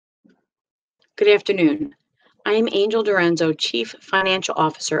Good afternoon. I am Angel DiRenzo, Chief Financial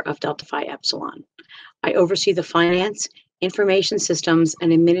Officer of Delta Phi Epsilon. I oversee the Finance, Information Systems,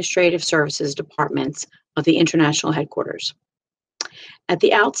 and Administrative Services departments of the International Headquarters. At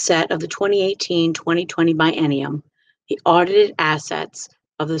the outset of the 2018-2020 biennium, the audited assets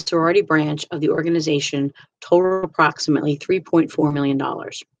of the sorority branch of the organization total approximately $3.4 million.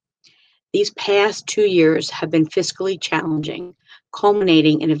 These past 2 years have been fiscally challenging,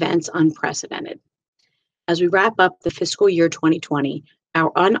 culminating in events unprecedented. As we wrap up the fiscal year 2020,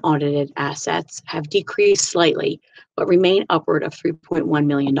 our unaudited assets have decreased slightly, but remain upward of $3.1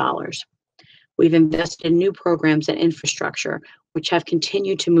 million. We've invested in new programs and infrastructure, which have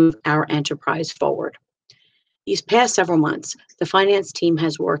continued to move our enterprise forward. These past several months, the finance team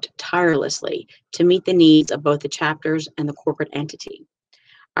has worked tirelessly to meet the needs of both the chapters and the corporate entity.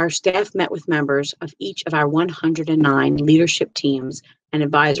 Our staff met with members of each of our 109 leadership teams and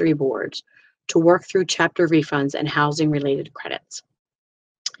advisory boards to work through chapter refunds and housing-related credits.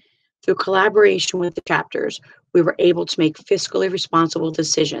 Through collaboration with the chapters, we were able to make fiscally responsible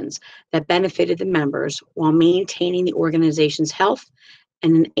decisions that benefited the members while maintaining the organization's health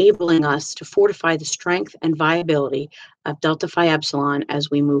and enabling us to fortify the strength and viability of Delta Phi Epsilon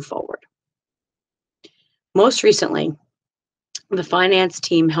as we move forward. Most recently, the finance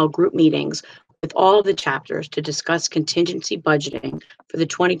team held group meetings with all of the chapters to discuss contingency budgeting for the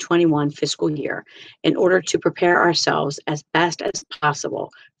 2021 fiscal year in order to prepare ourselves as best as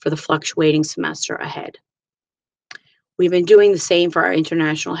possible for the fluctuating semester ahead. We've been doing the same for our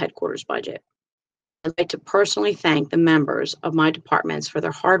international headquarters budget. I'd like to personally thank the members of my departments for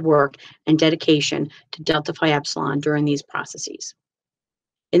their hard work and dedication to Delta Phi Epsilon during these processes.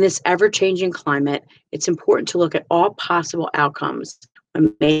 In this ever-changing climate, it's important to look at all possible outcomes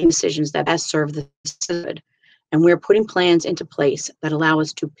when making decisions that best serve the good, and we're putting plans into place that allow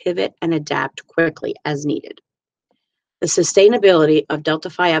us to pivot and adapt quickly as needed. The sustainability of Delta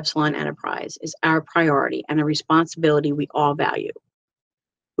Phi Epsilon Enterprise is our priority and a responsibility we all value.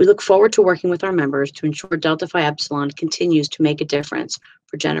 We look forward to working with our members to ensure Delta Phi Epsilon continues to make a difference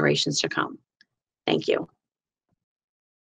for generations to come. Thank you.